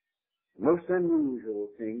 Most unusual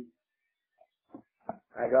thing.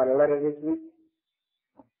 I got a letter this week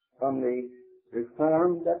from the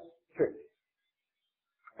Reformed Church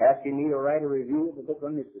asking me to write a review of the book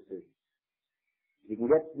on mysticism. You can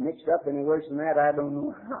get mixed up any worse than that, I don't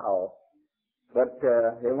know how. But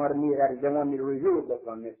they wanted me to review a book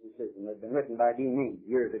on mysticism that had been written by D.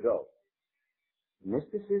 years ago.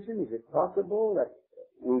 Mysticism, is it possible that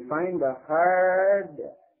we find a hard,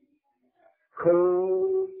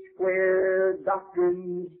 cold, square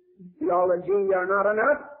doctrine, theology are not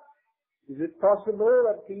enough? Is it possible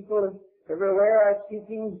that people everywhere are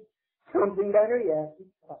seeking something better? Yes,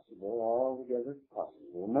 it's possible, altogether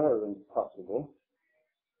possible, more than possible.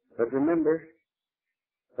 But remember,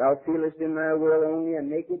 thou feelest in thy will only a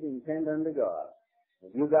naked intent unto God.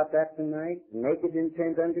 If you got that tonight, naked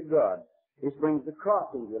intent unto God, this brings the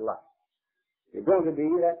cross into your life. You're going to be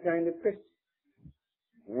that kind of Christian.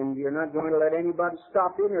 And you're not going to let anybody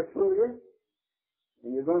stop in or fool you.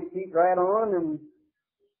 And you're going to keep right on, and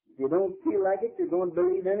if you don't feel like it, you're going to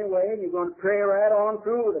believe anyway, and you're going to pray right on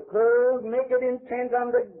through with a cold, naked intent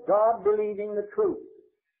unto God, believing the truth.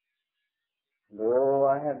 And oh,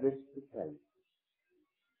 I have this to tell you.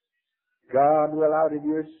 God will, out of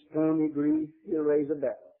your stony grief, He'll raise a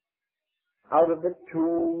bell. Out of the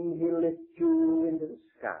tomb, He'll lift you into the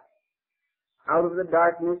sky. Out of the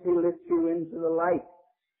darkness, He'll lift you into the light.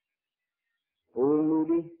 Old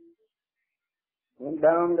Moody went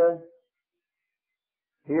down to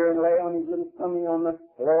here and lay on his little tummy on the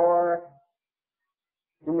floor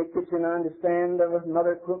in the kitchen, I understand, of a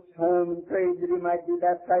Mother Cook's home, and prayed that he might be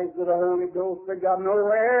baptized with the Holy Ghost, but got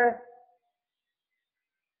nowhere.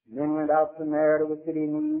 And then went out from there to the city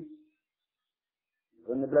knees.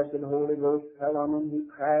 When the blessed Holy Ghost fell on him, he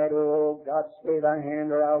cried, oh, God, stay thy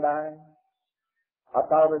hand or I'll die.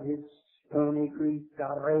 Up out of his stony grief,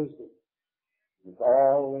 God raised him. It's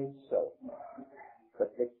always so.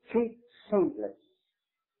 But the cheap saintless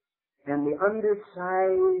and the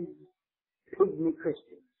undersized pygmy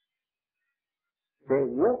Christians, they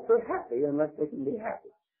won't be happy unless they can be happy.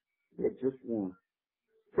 They just won't.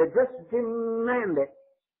 They just demand it.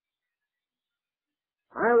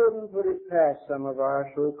 I wouldn't put it past some of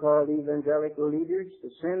our so-called evangelical leaders to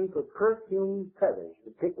send for perfumed feathers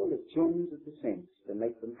to tickle the chins of the saints to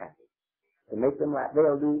make them happy, to make them laugh.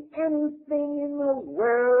 They'll do anything in the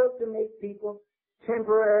world to make people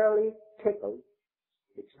temporarily tickled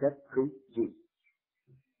except preach Jesus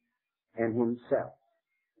and Himself.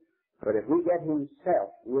 But if we get Himself,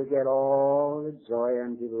 we'll get all the joy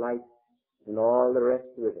and delight and all the rest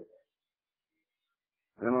with it.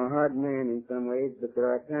 I'm a hard man in some ways, but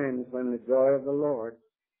there are times when the joy of the Lord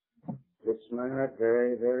lifts my heart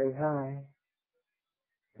very, very high.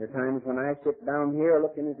 There are times when I sit down here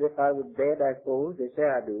looking as if I was dead, I suppose. They say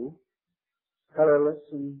I do. Colorless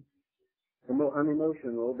and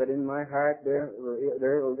unemotional, but in my heart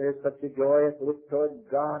there's such a joyous look toward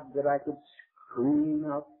God that I could scream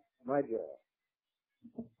out my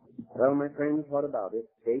joy. Well, my friends, what about it?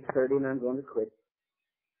 8:30 and I'm going to quit.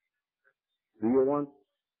 Do you want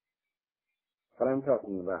what I'm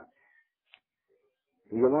talking about?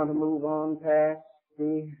 Do you want to move on past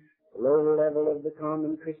the low level of the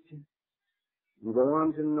common Christian and go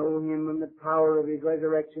on to know Him and the power of His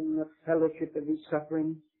resurrection, the fellowship of His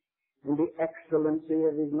suffering, and the excellency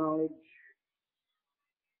of His knowledge?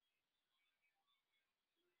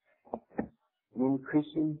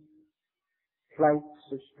 Increasing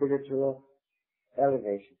flights of spiritual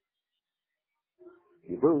elevation. If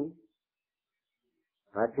you do,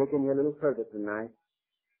 I've taken you a little further tonight,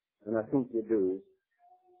 and I think you do,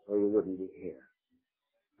 or you wouldn't be here.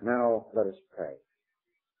 Now, let us pray.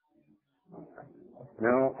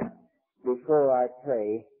 Now, before I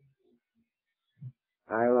pray,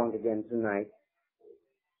 I want again tonight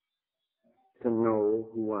to know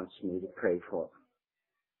who wants me to pray for.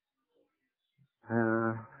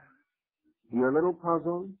 You're a little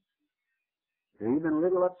puzzled. You're even a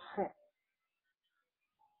little upset.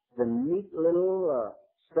 The neat little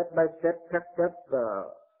step-by-step, kept-up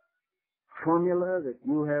formula that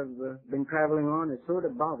you have been traveling on is sort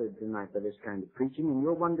of bothered tonight by this kind of preaching, and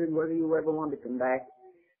you're wondering whether you ever want to come back,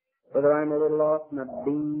 whether I'm a little off my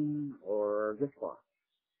beam or just what.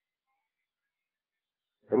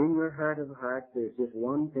 But in your heart of hearts, there's just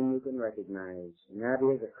one thing you can recognize, and that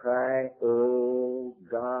is a cry, "Oh,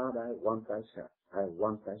 God, I want thyself. I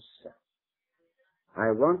want thyself.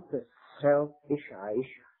 I want the self-Isha.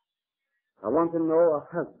 I want to know a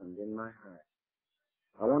husband in my heart.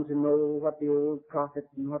 I want to know what the old prophet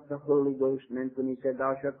and what the Holy Ghost meant when he said,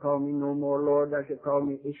 Thou shalt call me no more Lord, thou shalt call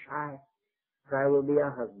me Ishai, for I will be a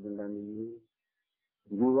husband unto you."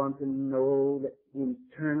 You want to know the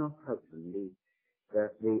eternal husband,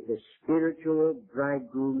 the spiritual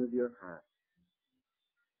bridegroom of your heart.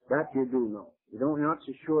 That you do know. You're not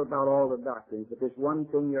so sure about all the doctrines, but there's one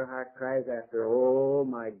thing your heart cries after. Oh,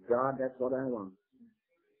 my God, that's what I want.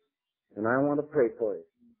 And I want to pray for you.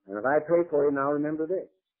 And if I pray for you now, remember this.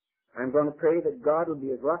 I'm going to pray that God will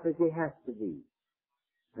be as rough as he has to be,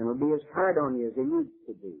 and will be as hard on you as he needs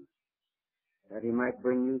to be, that he might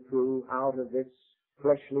bring you through out of this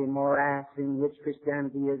fleshly morass in which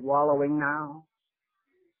Christianity is wallowing now,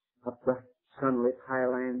 up the sunlit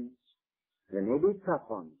highlands. There may be tough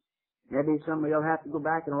ones. Maybe some of you will have to go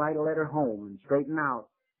back and write a letter home and straighten out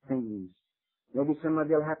things. Maybe some of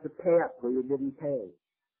you will have to pay up where you didn't pay.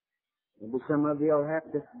 Maybe some of you will have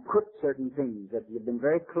to quit certain things that you've been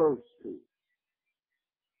very close to.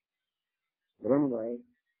 But anyway,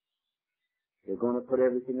 you're going to put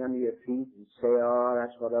everything under your feet and say, "Oh,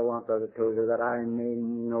 that's what I want, A.W.Tozer, that I may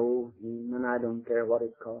know him, and I don't care what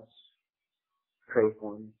it costs." Pray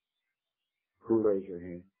for me. Who raise your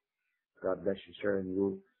hand? God bless you, sir, and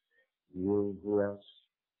you, who else?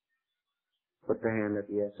 Put the hand up.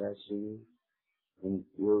 Yes, I see you. And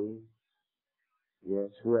you.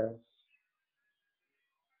 Yes, who else?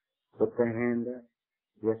 Put the hand up.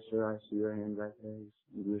 Yes, sir, I see your hand right there.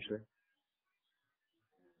 And you, sir.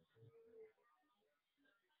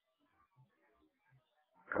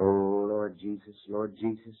 Oh, Lord Jesus, Lord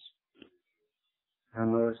Jesus. Thou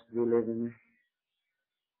knowest we live in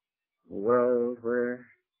a world where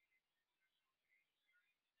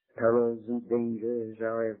perils and dangers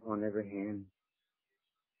are on every hand.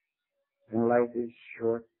 And life is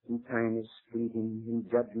short, and time is fleeting, and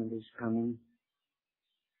judgment is coming.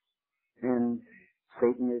 And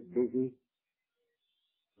Satan is busy.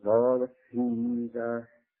 All the fiends are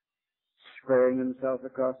squaring themselves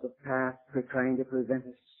across the path, trying to prevent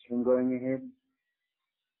us from going ahead.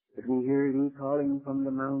 But we hear thee calling from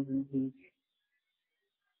the mountain peak,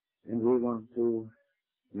 and we want to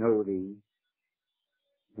know thee,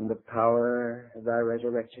 and the power of thy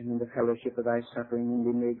resurrection, and the fellowship of thy suffering, and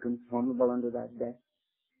be made conformable unto thy death.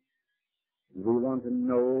 And we want to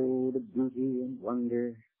know the beauty and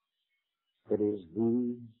wonder that is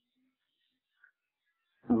thee.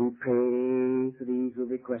 And we pray for these who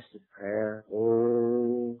requested prayer.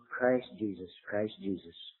 Oh, Christ Jesus, Christ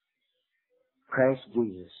Jesus, Christ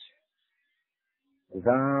Jesus,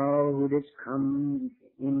 thou who didst come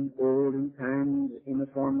in olden times in the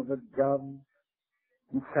form of a dove,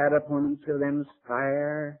 and sat upon each of them's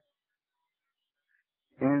fire,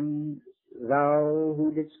 and thou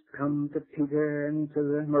who didst come to Peter and to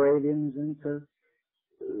the Moravians and to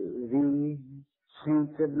the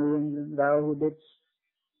saints of New England, thou who didst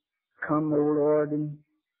come, O Lord, in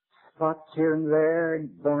spots here and there in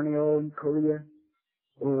Borneo and Korea.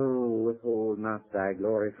 Oh, withhold not thy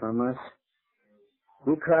glory from us.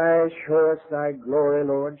 We cry, show us thy glory,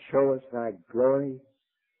 Lord, show us thy glory,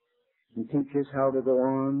 and teach us how to go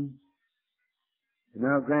on. And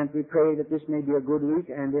now grant, we pray, that this may be a good week,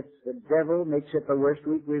 and if the devil makes it the worst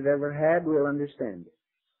week we've ever had, we'll understand it.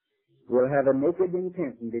 We'll have a naked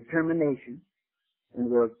intent and determination, and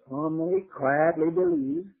we'll calmly, quietly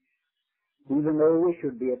believe, even though we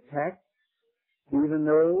should be attacked, even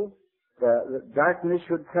though the darkness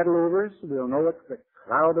should settle over us, we'll know it's the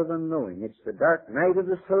cloud of unknowing. It's the dark night of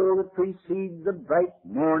the soul that precedes the bright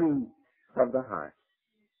morning of the heart.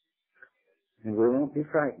 And we won't be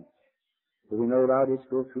frightened. For we know thou didst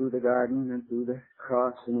go through the garden and through the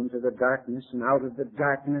cross and into the darkness and out of the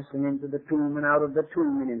darkness and into the tomb and out of the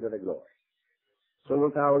tomb and into the glory. So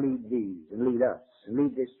wilt thou lead these and lead us and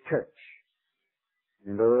lead this church.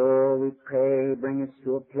 And oh, we pray, bring us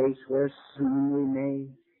to a place where soon we may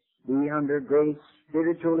be under grace,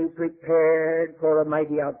 spiritually prepared for a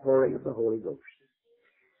mighty outpouring of the Holy Ghost.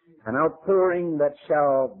 An outpouring that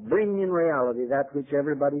shall bring in reality that which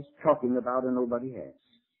everybody's talking about and nobody has.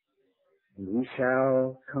 And we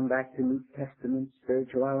shall come back to New Testament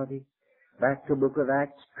spirituality, back to Book of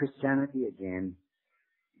Acts Christianity again.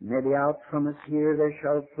 Maybe out from us here there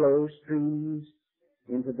shall flow streams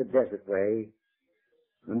into the desert way,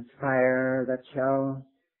 and fire that shall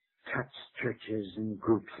touch churches and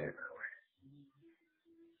groups everywhere.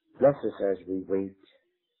 Bless us as we wait.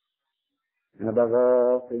 And above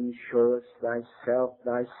all things, show us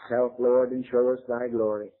thyself, Lord, and show us thy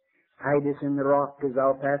glory. Hide us in the rock as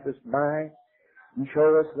thou passest by, and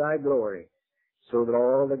show us thy glory, so that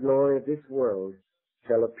all the glory of this world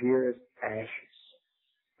shall appear as ashes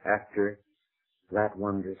after that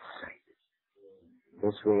wondrous sight.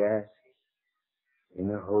 This we ask in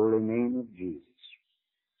the holy name of Jesus.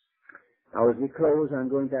 Now as we close, I'm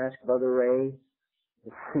going to ask Brother Ray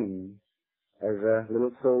to sing as a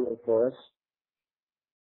little solo for us.